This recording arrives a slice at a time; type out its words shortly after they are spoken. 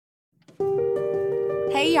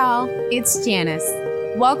Hey y'all, it's Janice.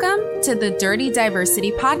 Welcome to the Dirty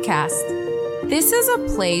Diversity Podcast. This is a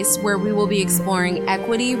place where we will be exploring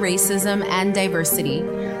equity, racism, and diversity.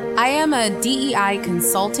 I am a DEI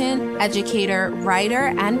consultant, educator,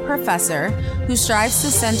 writer, and professor who strives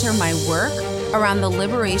to center my work around the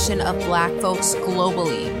liberation of Black folks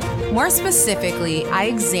globally. More specifically, I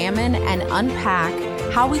examine and unpack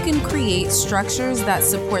how we can create structures that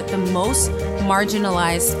support the most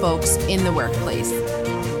marginalized folks in the workplace.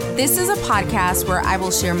 This is a podcast where I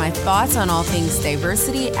will share my thoughts on all things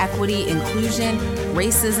diversity, equity, inclusion,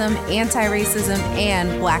 racism, anti-racism,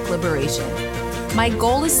 and Black liberation. My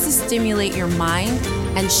goal is to stimulate your mind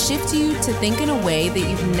and shift you to think in a way that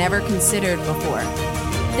you've never considered before.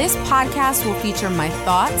 This podcast will feature my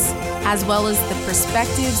thoughts as well as the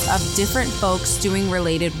perspectives of different folks doing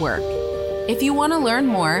related work. If you want to learn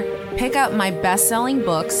more, pick up my best-selling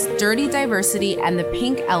books, Dirty Diversity and The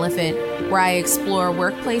Pink Elephant, where I explore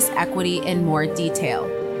workplace equity in more detail.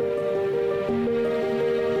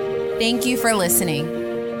 Thank you for listening.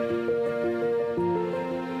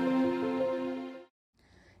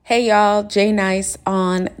 Hey y'all, Jay Nice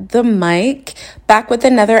on the mic, back with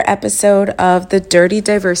another episode of the Dirty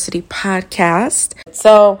Diversity Podcast.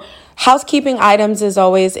 So, housekeeping items as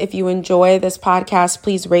always, if you enjoy this podcast,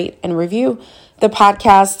 please rate and review the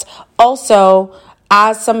podcast. Also,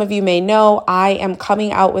 as some of you may know, I am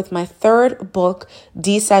coming out with my third book,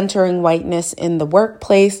 Decentering Whiteness in the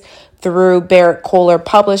Workplace, through Barrett Kohler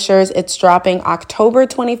Publishers. It's dropping October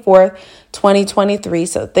 24th, 2023.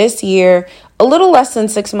 So this year, a little less than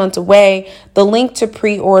 6 months away. The link to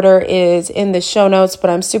pre-order is in the show notes, but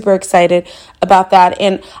I'm super excited about that.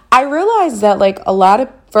 And I realized that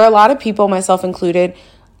for a lot of people, myself included,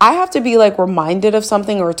 I have to be reminded of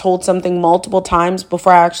something or told something multiple times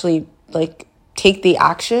before I actually take the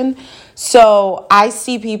action. So I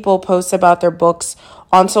see people post about their books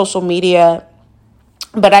on social media,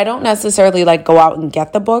 but I don't necessarily go out and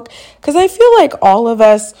get the book because I feel like all of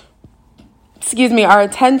us, our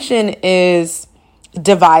attention is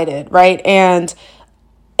divided, right? And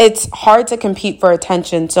it's hard to compete for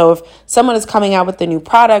attention. So if someone is coming out with a new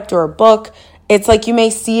product or a book, it's you may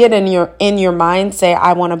see it in your mind, say,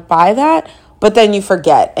 I want to buy that, but then you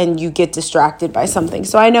forget and you get distracted by something.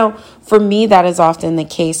 So I know for me, that is often the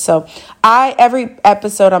case. So every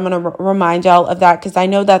episode, I'm going to remind y'all of that because I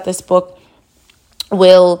know that this book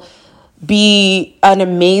will be an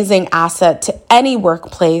amazing asset to any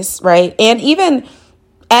workplace, right? And even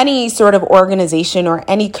any sort of organization or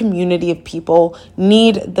any community of people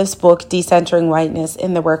need this book, Decentering Whiteness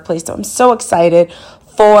in the Workplace. So I'm so excited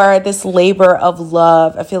for this labor of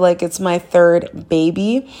love. I feel like it's my third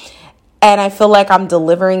baby. And I feel like I'm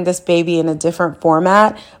delivering this baby in a different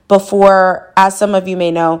format. Before, as some of you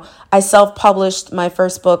may know, I self-published my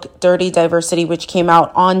first book, Dirty Diversity, which came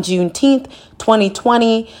out on Juneteenth,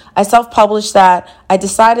 2020. I self-published that. I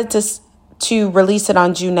decided to release it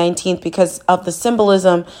on June 19th because of the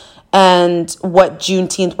symbolism and what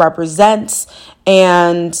Juneteenth represents.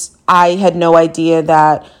 And I had no idea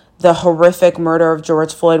that the horrific murder of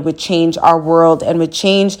George Floyd would change our world and would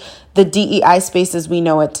change the DEI space as we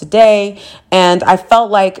know it today. And I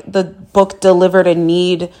felt like the book delivered a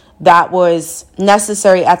need that was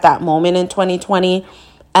necessary at that moment in 2020.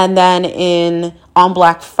 And then on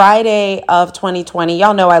Black Friday of 2020,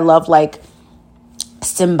 y'all know I love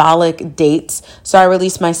symbolic dates. So I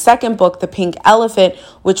released my second book, The Pink Elephant,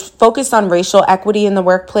 which focused on racial equity in the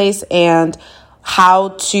workplace and how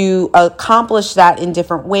to accomplish that in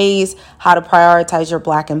different ways, how to prioritize your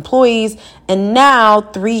Black employees. And now,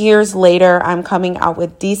 3 years later, I'm coming out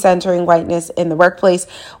with Decentering Whiteness in the Workplace,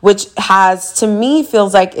 which to me,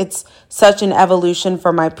 feels like it's such an evolution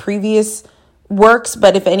from my previous works.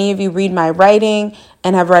 But if any of you read my writing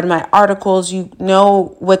and have read my articles, you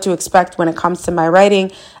know what to expect when it comes to my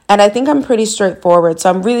writing. And I think I'm pretty straightforward. So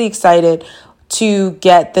I'm really excited to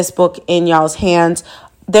get this book in y'all's hands.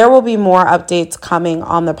 There will be more updates coming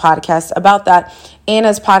on the podcast about that. And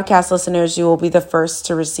as podcast listeners, you will be the first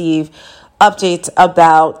to receive updates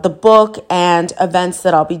about the book and events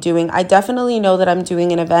that I'll be doing. I definitely know that I'm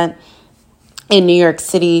doing an event in New York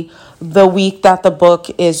City the week that the book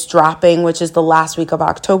is dropping, which is the last week of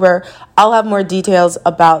October. I'll have more details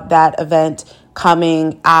about that event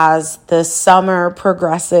coming as the summer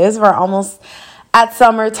progresses. We're almost at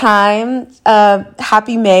summertime.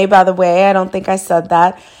 Happy May, by the way. I don't think I said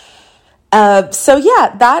that.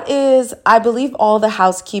 That is, I believe, all the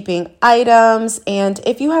housekeeping items. And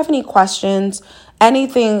if you have any questions,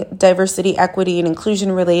 anything diversity, equity, and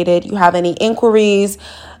inclusion related, you have any inquiries,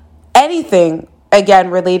 anything, again,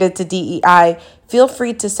 related to DEI, feel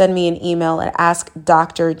free to send me an email at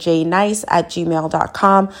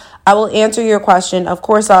askdrjnice@gmail.com. I will answer your question. Of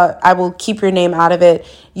course, I will keep your name out of it.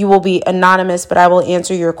 You will be anonymous, but I will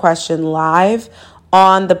answer your question live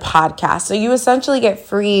on the podcast. So you essentially get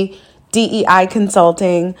free DEI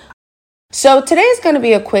consulting. So today is going to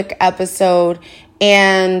be a quick episode,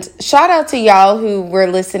 and shout out to y'all who were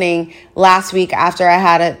listening last week after I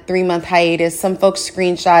had a 3-month hiatus. Some folks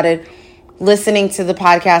screenshotted listening to the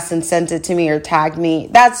podcast and sent it to me or tagged me.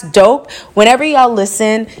 That's dope. Whenever y'all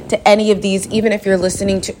listen to any of these, even if you're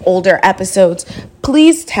listening to older episodes,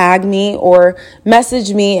 please tag me or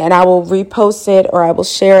message me and I will repost it or I will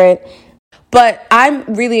share it. But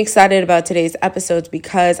I'm really excited about today's episodes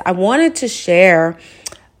because I wanted to share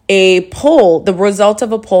a poll, the result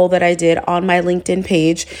of a poll that I did on my LinkedIn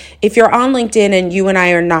page. If you're on LinkedIn and you and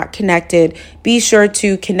I are not connected, be sure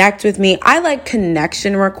to connect with me. I like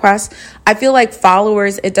connection requests. I feel like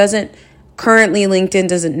followers, LinkedIn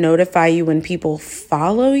doesn't notify you when people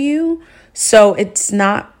follow you. So it's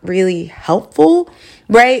not really helpful,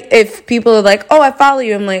 right? If people are like, oh, I follow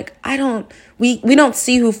you. I'm like, we don't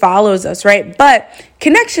see who follows us, right? But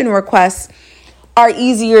connection requests are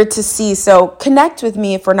easier to see. So connect with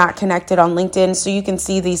me if we're not connected on LinkedIn so you can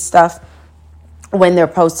see these stuff when they're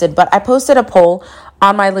posted. But I posted a poll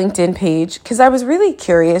on my LinkedIn page because I was really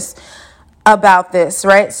curious about this,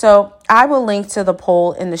 right? So I will link to the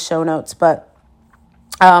poll in the show notes, but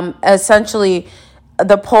essentially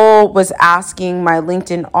the poll was asking my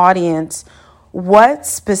LinkedIn audience, what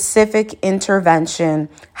specific intervention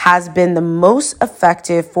has been the most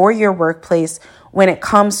effective for your workplace when it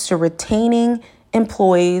comes to retaining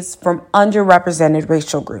employees from underrepresented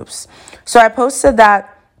racial groups? So I posted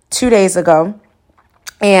that 2 days ago,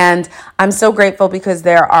 and I'm so grateful because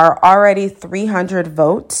there are already 300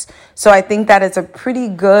 votes. So I think that it's a pretty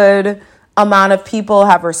good amount of people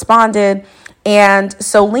have responded. And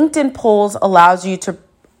so LinkedIn polls allows you to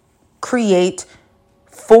create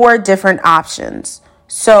 4 different options.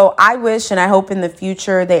 So I wish and I hope in the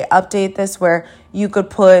future they update this where you could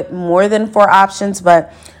put more than 4 options,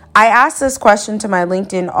 but I asked this question to my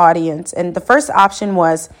LinkedIn audience, and the first option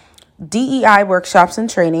was DEI workshops and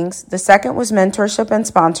trainings. The second was mentorship and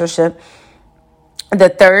sponsorship. The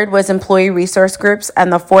third was employee resource groups,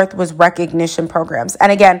 and the fourth was recognition programs.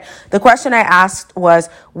 And again, the question I asked was,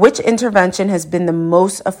 which intervention has been the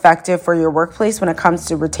most effective for your workplace when it comes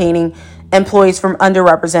to retaining employees from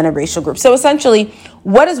underrepresented racial groups? So essentially,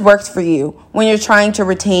 what has worked for you when you're trying to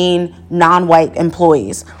retain non-white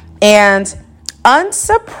employees? And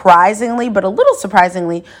unsurprisingly, but a little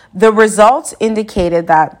surprisingly, the results indicated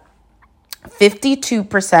that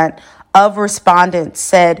 52% of respondents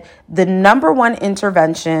said the number one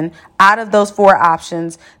intervention out of those 4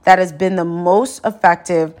 options that has been the most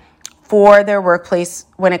effective for their workplace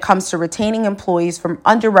when it comes to retaining employees from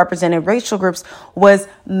underrepresented racial groups was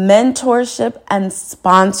mentorship and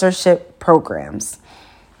sponsorship programs,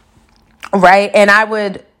 right? And I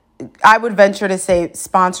would venture to say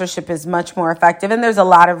sponsorship is much more effective. And there's a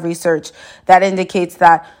lot of research that indicates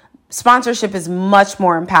that sponsorship is much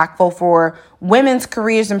more impactful for women's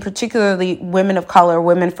careers, and particularly women of color,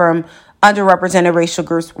 women from underrepresented racial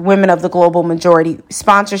groups, women of the global majority.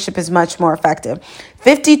 Sponsorship is much more effective.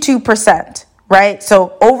 52%, right?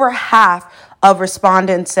 So over half of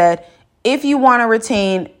respondents said, if you want to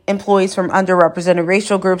retain employees from underrepresented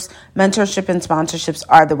racial groups, mentorship and sponsorships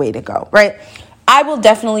are the way to go, right? I will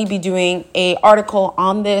definitely be doing an article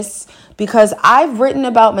on this because I've written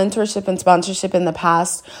about mentorship and sponsorship in the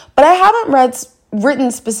past, but I haven't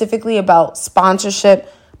written specifically about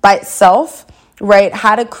sponsorship by itself, right?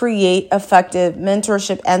 How to create effective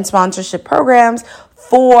mentorship and sponsorship programs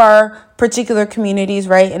for particular communities,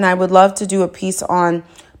 right? And I would love to do a piece on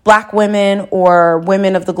Black women or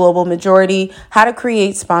women of the global majority, how to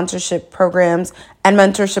create sponsorship programs and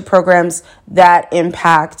mentorship programs that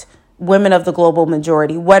impact women of the global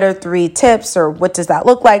majority. What are 3 tips or what does that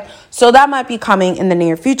look like? So that might be coming in the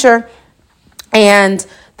near future. And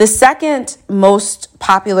the second most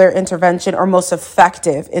popular intervention, or most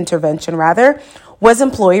effective intervention rather, was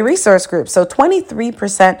employee resource groups. So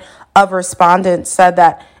 23% of respondents said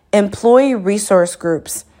that employee resource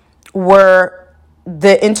groups were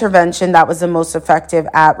the intervention that was the most effective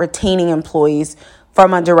at retaining employees from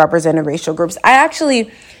underrepresented racial groups. I actually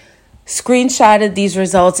screenshotted these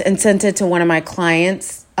results and sent it to one of my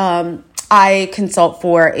clients. I consult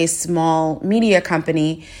for a small media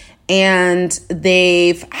company, and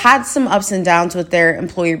they've had some ups and downs with their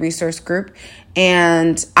employee resource group.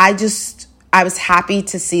 And I was happy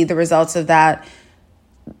to see the results of that,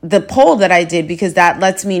 the poll that I did, because that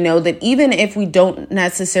lets me know that even if we don't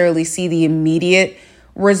necessarily see the immediate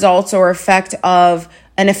results or effect of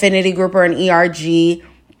an affinity group or an ERG,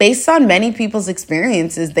 based on many people's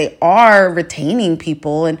experiences, they are retaining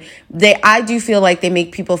people. And I do feel like they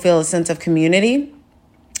make people feel a sense of community.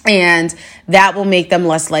 And that will make them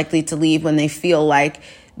less likely to leave when they feel like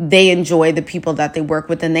they enjoy the people that they work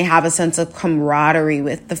with and they have a sense of camaraderie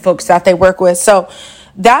with the folks that they work with. So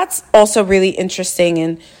that's also really interesting.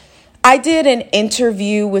 And I did an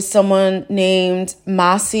interview with someone named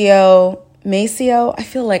Maceo. I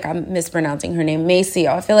feel like I'm mispronouncing her name.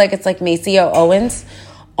 Maceo. I feel like it's like Maceo Owens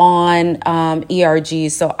on ERG.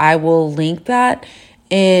 So I will link that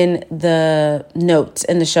in the notes,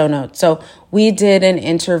 in the show notes. So we did an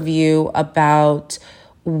interview about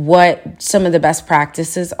what some of the best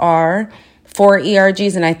practices are for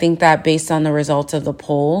ERGs. And I think that based on the results of the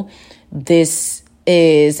poll, it's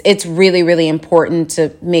really, really important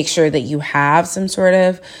to make sure that you have some sort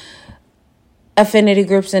of affinity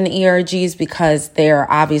groups and ERGs because they are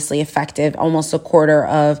obviously effective. Almost a quarter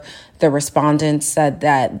of the respondents said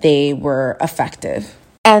that they were effective.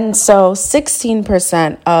 And so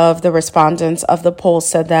 16% of the respondents of the poll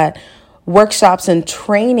said that workshops and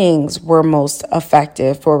trainings were most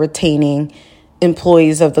effective for retaining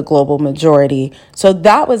employees of the global majority. So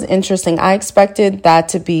that was interesting. I expected that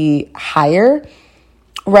to be higher,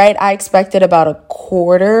 right? I expected about a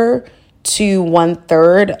quarter to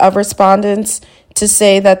 1/3 of respondents to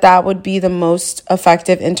say that that would be the most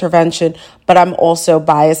effective intervention. But I'm also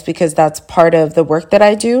biased because that's part of the work that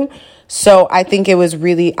I do. So I think it was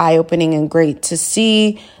really eye-opening and great to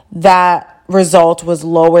see that result was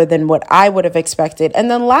lower than what I would have expected.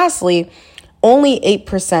 And then lastly, only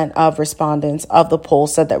 8% of respondents of the poll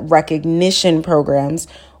said that recognition programs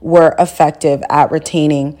were effective at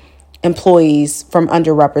retaining employees from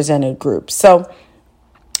underrepresented groups. So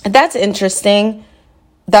that's interesting.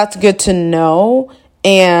 That's good to know.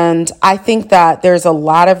 And I think that there's a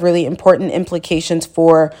lot of really important implications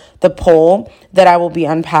for the poll that I will be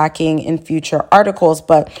unpacking in future articles.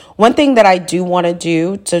 But one thing that I do want to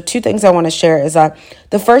do, so two things I want to share is that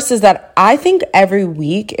the first is that I think every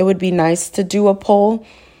week it would be nice to do a poll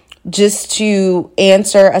just to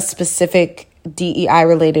answer a specific DEI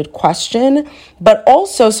related question, but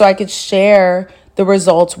also so I could share the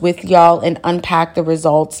results with y'all and unpack the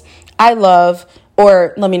results. I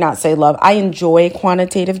enjoy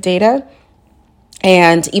quantitative data.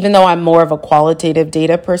 And even though I'm more of a qualitative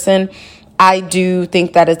data person, I do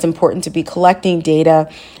think that it's important to be collecting data,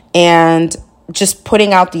 and just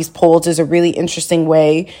putting out these polls is a really interesting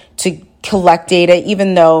way to collect data,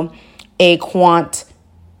 even though a quant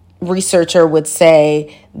researcher would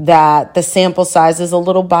say that the sample size is a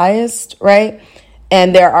little biased, right?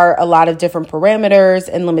 And there are a lot of different parameters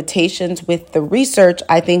and limitations with the research.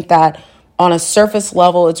 I think that on a surface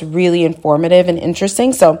level, it's really informative and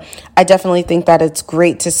interesting. So I definitely think that it's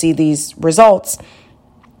great to see these results.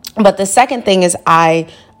 But the second thing is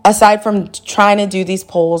aside from trying to do these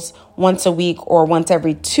polls once a week or once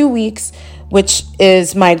every 2 weeks, which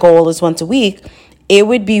is my goal is once a week, it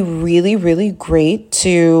would be really, really great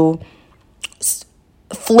to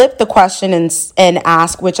flip the question and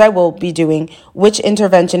ask, which I will be doing, which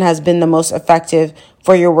intervention has been the most effective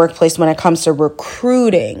for your workplace when it comes to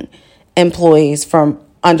recruiting employees from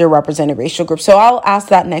underrepresented racial groups. So I'll ask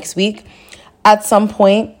that next week at some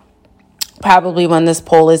point, probably when this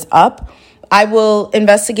poll is up. I will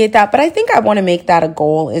investigate that, but I think I want to make that a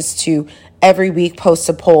goal, is to every week post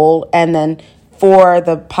a poll, and then for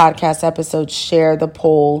the podcast episode, share the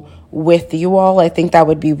poll with you all. I think that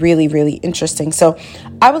would be really, really interesting. So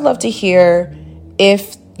I would love to hear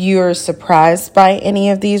if you're surprised by any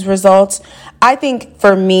of these results. I think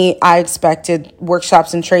for me, I expected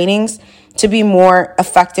workshops and trainings to be more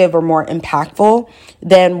effective or more impactful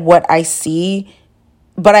than what I see.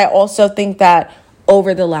 But I also think that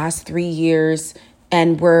over the last 3 years,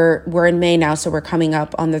 and we're in May now, so we're coming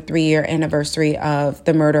up on the 3-year anniversary of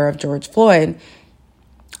the murder of George Floyd,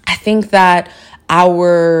 I think that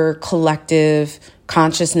our collective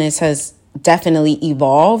consciousness has definitely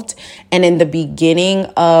evolved. And in the beginning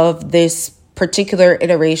of this particular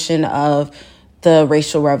iteration of the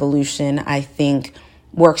racial revolution, I think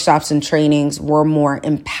workshops and trainings were more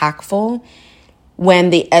impactful when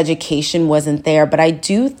the education wasn't there. But I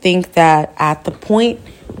do think that at the point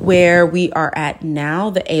where we are at now,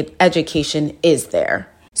 the education is there.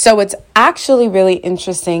 So what's actually really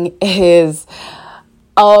interesting is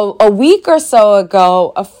a week or so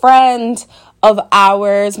ago, a friend of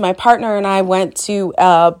ours, my partner and I, went to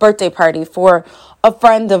a birthday party for a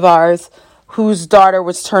friend of ours whose daughter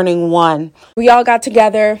was turning 1. We all got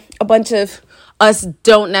together. A bunch of us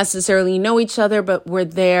don't necessarily know each other, but we're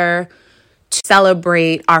there to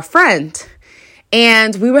celebrate our friend.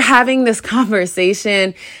 And we were having this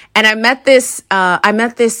conversation, and I met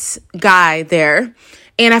this guy there,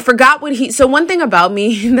 and I forgot so one thing about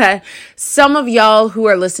me that some of y'all who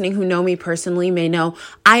are listening who know me personally may know,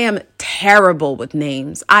 I am terrible with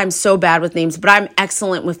names. I'm so bad with names, but I'm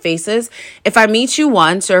excellent with faces. If I meet you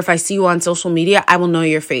once, or if I see you on social media, I will know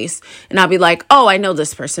your face, and I'll be like, oh, I know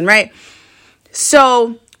this person, right?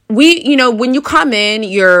 So when you come in,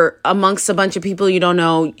 you're amongst a bunch of people you don't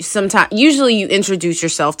know. Usually you introduce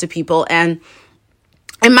yourself to people, and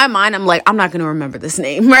in my mind, I'm like, I'm not going to remember this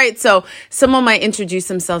name, right? So someone might introduce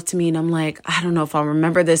themselves to me, and I'm like, I don't know if I'll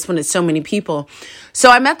remember this when it's so many people.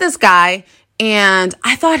 So I met this guy, and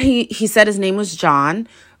I thought he said his name was John,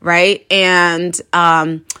 right? And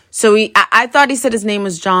I thought he said his name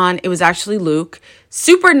was John. It was actually Luke.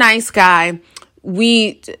 Super nice guy.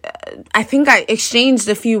 I think I exchanged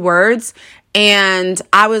a few words, and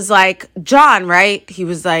I was like, John, right? He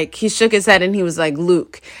was like, he shook his head and he was like,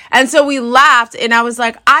 Luke. And so we laughed, and I was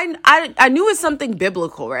like, I knew it was something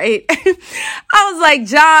biblical, right? I was like,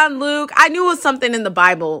 John, Luke, I knew it was something in the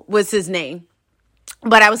Bible was his name,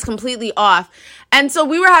 but I was completely off. And so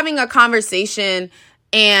we were having a conversation,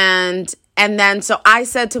 and then so I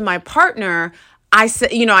said to my partner, I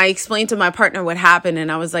explained to my partner what happened,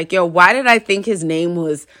 and I was like, yo, why did I think his name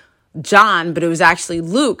was John, but it was actually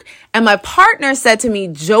Luke? And my partner said to me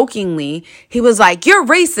jokingly, he was like, you're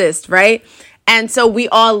racist, right? And so we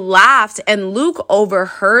all laughed, and Luke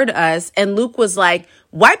overheard us, and Luke was like,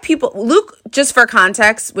 Luke, just for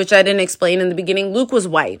context, which I didn't explain in the beginning, Luke was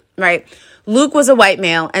white, right? Luke was a white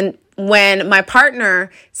male, and when my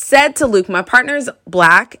partner said to Luke, my partner's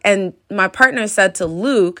black, and my partner said to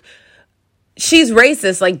Luke, she's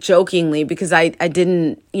racist, like jokingly, because I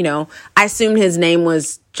didn't, I assumed his name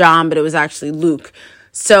was John, but it was actually Luke.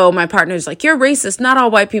 So my partner's like, you're racist. Not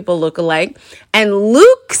all white people look alike. And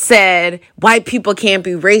Luke said, white people can't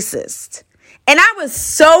be racist. And I was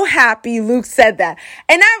so happy Luke said that.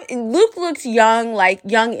 And Luke looked young, like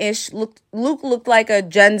youngish. Luke looked like a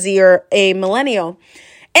Gen Z or a millennial.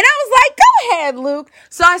 And I was like, go ahead, Luke.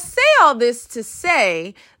 So I say all this to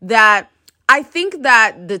say that I think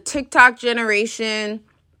that the TikTok generation,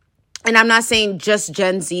 and I'm not saying just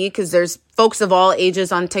Gen Z, because there's folks of all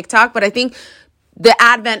ages on TikTok, but I think the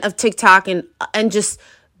advent of TikTok and just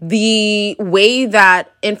the way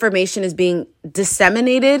that information is being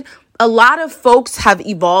disseminated, a lot of folks have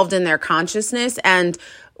evolved in their consciousness, and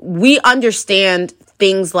we understand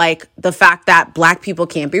things like the fact that Black people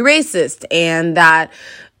can't be racist, and that,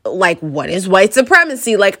 like, what is white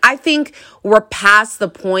supremacy? Like, I think we're past the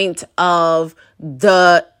point of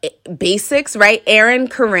the basics, right? Erin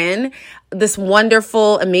Corinne, this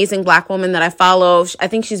wonderful, amazing Black woman that I follow, I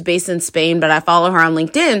think she's based in Spain, but I follow her on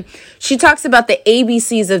LinkedIn. She talks about the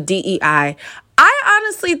ABCs of DEI. I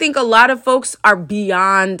honestly think a lot of folks are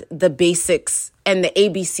beyond the basics and the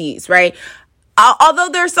ABCs, right? Although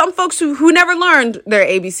there are some folks who never learned their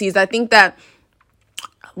ABCs, I think that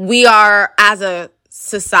we are, as a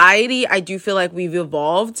society, I do feel like we've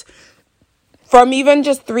evolved from even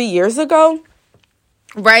just 3 years ago,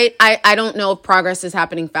 right? I don't know if progress is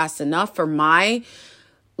happening fast enough for my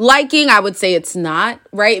liking. I would say it's not,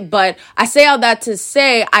 right? But I say all that to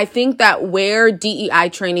say, I think that where DEI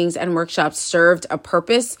trainings and workshops served a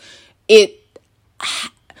purpose,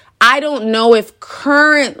 I don't know if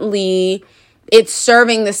currently it's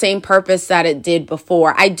serving the same purpose that it did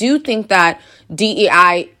before. I do think that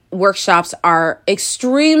DEI workshops are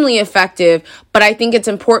extremely effective, but I think it's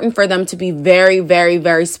important for them to be very, very,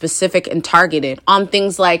 very specific and targeted on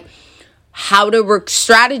things like how to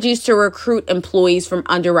strategies to recruit employees from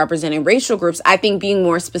underrepresented racial groups. I think being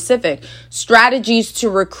more specific, strategies to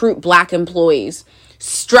recruit Black employees,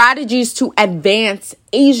 strategies to advance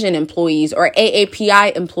Asian employees or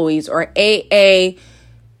AAPI employees or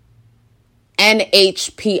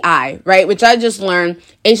NHPI, right? Which I just learned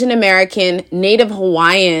Asian American, Native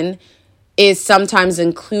Hawaiian is sometimes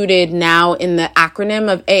included now in the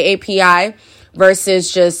acronym of AAPI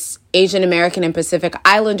versus just Asian American and Pacific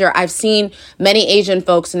Islander. I've seen many Asian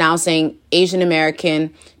folks now saying Asian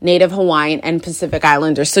American, Native Hawaiian, and Pacific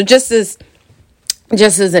Islander. So just as an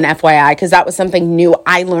FYI, because that was something new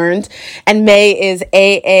I learned. And May is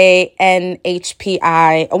AANHPI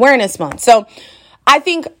Awareness Month. So I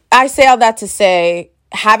think I say all that to say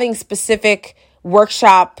having specific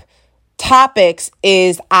workshop topics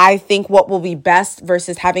is, I think, what will be best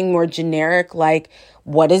versus having more generic, like,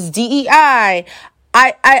 what is DEI?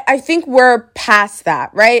 I think we're past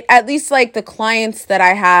that, right? At least like the clients that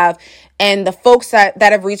I have and the folks that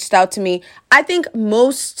have reached out to me, I think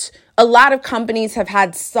a lot of companies have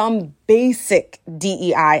had some basic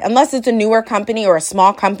DEI, unless it's a newer company or a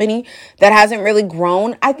small company that hasn't really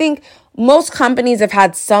grown. I think most companies have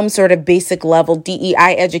had some sort of basic level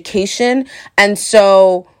DEI education. And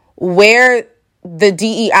so where the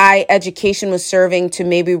DEI education was serving to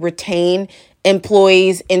maybe retain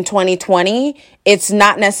employees in 2020, it's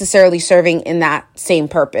not necessarily serving in that same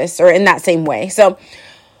purpose or in that same way. So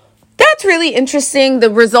that's really interesting. The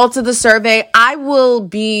results of the survey,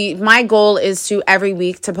 my goal is to every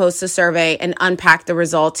week to post a survey and unpack the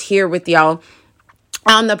results here with y'all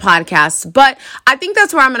on the podcast. But I think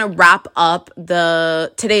that's where I'm going to wrap up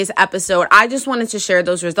today's episode. I just wanted to share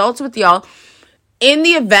those results with y'all in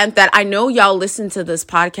the event that I know y'all listen to this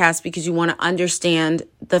podcast because you want to understand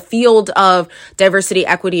the field of diversity,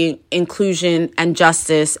 equity, inclusion, and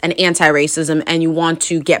justice and anti-racism, and you want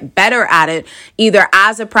to get better at it, either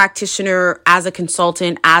as a practitioner, as a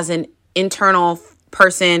consultant, as an internal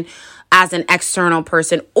person, as an external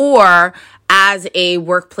person, or as a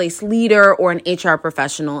workplace leader or an HR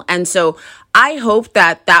professional. And so I hope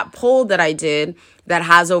that poll that I did that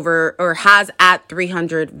has at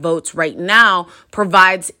 300 votes right now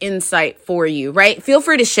provides insight for you, right? Feel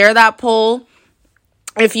free to share that poll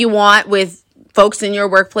if you want with folks in your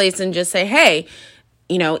workplace and just say, hey,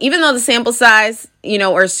 even though the sample size,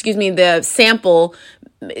 the sample,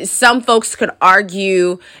 some folks could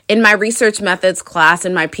argue. In my research methods class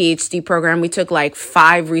in my PhD program, we took like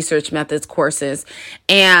 5 research methods courses,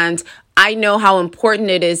 and I know how important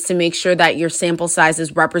it is to make sure that your sample size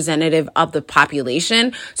is representative of the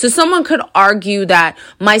population. So someone could argue that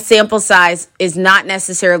my sample size is not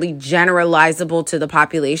necessarily generalizable to the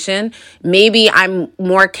population. Maybe I'm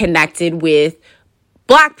more connected with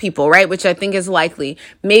Black people, right? Which I think is likely.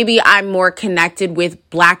 Maybe I'm more connected with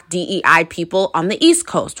Black DEI people on the East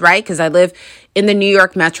Coast, right? Because I live in the New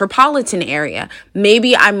York metropolitan area.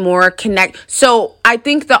 Maybe I'm more So I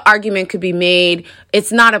think the argument could be made.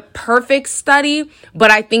 It's not a perfect study,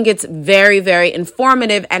 but I think it's very, very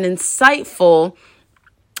informative and insightful.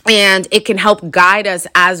 And it can help guide us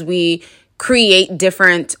as we create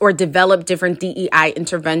different or develop different DEI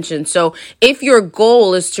interventions. So if your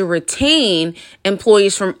goal is to retain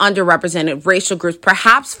employees from underrepresented racial groups,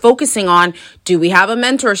 perhaps focusing on, do we have a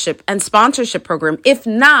mentorship and sponsorship program? If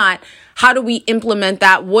not, how do we implement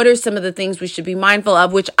that? What are some of the things we should be mindful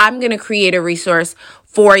of? Which I'm going to create a resource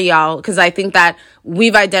for y'all, because I think that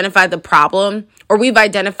we've identified the problem, or we've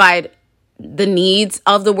identified the needs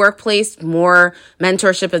of the workplace, more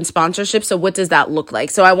mentorship and sponsorship. So what does that look like?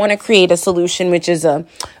 So I want to create a solution, which is a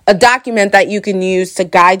document that you can use to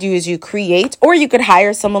guide you as you create, or you could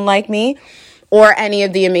hire someone like me or any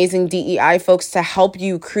of the amazing DEI folks to help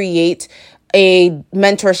you create a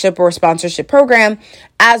mentorship or sponsorship program,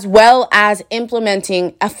 as well as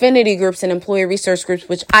implementing affinity groups and employee resource groups,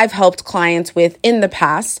 which I've helped clients with in the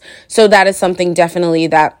past. So that is something definitely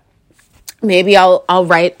that maybe I'll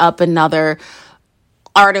write up another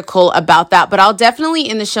article about that, but I'll definitely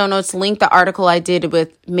in the show notes link the article I did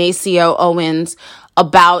with Maceo Owens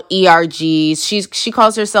about ERGs. She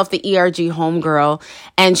calls herself the ERG homegirl,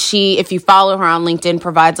 and she, if you follow her on LinkedIn,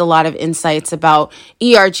 provides a lot of insights about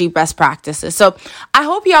ERG best practices. So I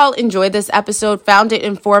hope y'all enjoyed this episode, found it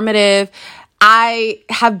informative. I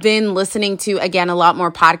have been listening to, again, a lot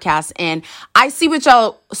more podcasts, and I see what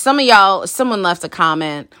someone left a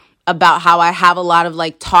comment about how I have a lot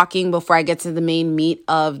of talking before I get to the main meat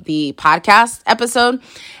of the podcast episode.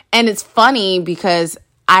 And it's funny because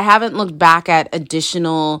I haven't looked back at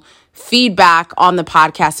additional feedback on the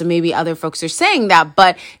podcast, and maybe other folks are saying that.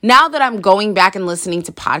 But now that I'm going back and listening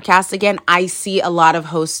to podcasts again, I see a lot of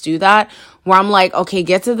hosts do that, where I'm like, okay,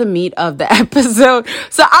 get to the meat of the episode.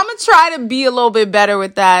 So I'm going to try to be a little bit better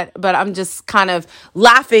with that, but I'm just kind of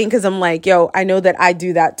laughing because I'm like, yo, I know that I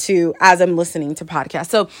do that too as I'm listening to podcasts.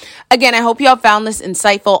 So again, I hope y'all found this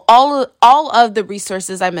insightful. All of the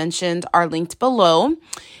resources I mentioned are linked below.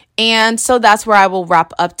 And so that's where I will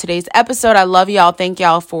wrap up today's episode. I love y'all. Thank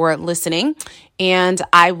y'all for listening. And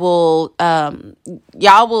I will,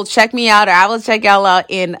 y'all will check me out, or I will check y'all out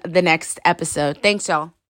in the next episode. Thanks, y'all.